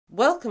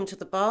Welcome to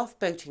the Bath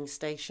Boating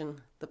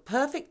Station, the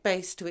perfect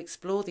base to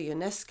explore the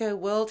UNESCO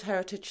World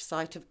Heritage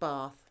Site of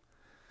Bath.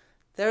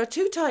 There are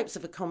two types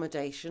of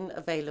accommodation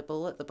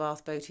available at the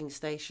Bath Boating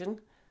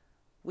Station.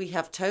 We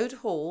have Toad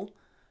Hall,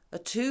 a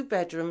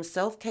 2-bedroom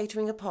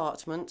self-catering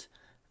apartment,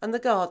 and the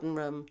Garden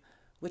Room,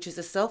 which is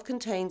a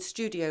self-contained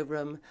studio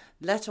room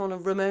let on a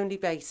room-only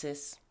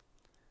basis.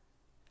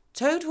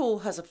 Toad Hall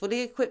has a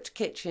fully equipped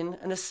kitchen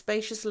and a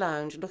spacious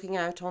lounge looking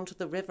out onto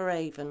the River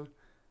Avon.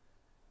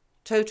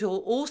 Toad Hall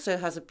also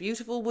has a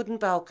beautiful wooden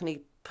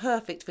balcony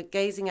perfect for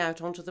gazing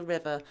out onto the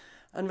river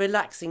and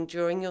relaxing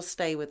during your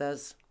stay with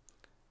us.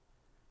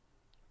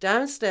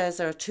 Downstairs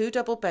there are 2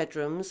 double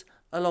bedrooms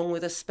along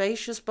with a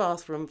spacious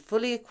bathroom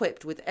fully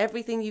equipped with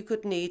everything you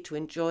could need to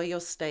enjoy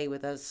your stay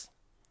with us.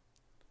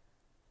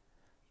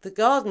 The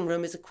Garden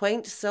Room is a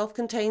quaint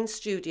self-contained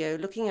studio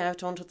looking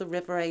out onto the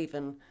River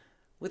Avon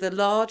with a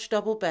large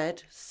double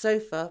bed,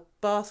 sofa,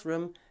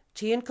 bathroom,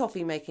 tea and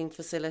coffee making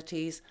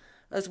facilities,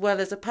 as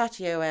well as a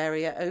patio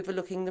area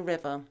overlooking the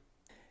river.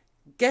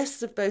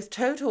 Guests of both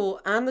Toad Hall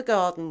and the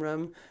Garden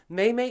Room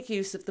may make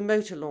use of the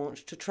motor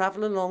launch to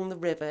travel along the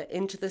river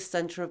into the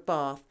centre of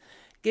Bath,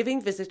 giving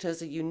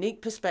visitors a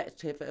unique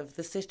perspective of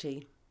the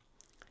city.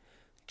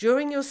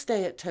 During your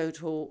stay at Toad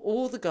Hall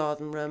or the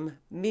Garden Room,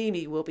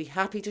 Mimi will be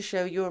happy to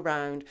show you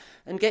around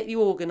and get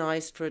you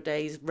organised for a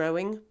day's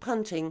rowing,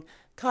 punting,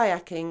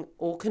 kayaking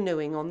or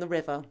canoeing on the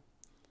river.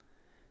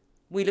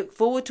 We look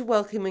forward to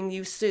welcoming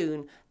you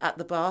soon at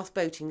the Bath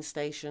Boating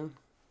Station.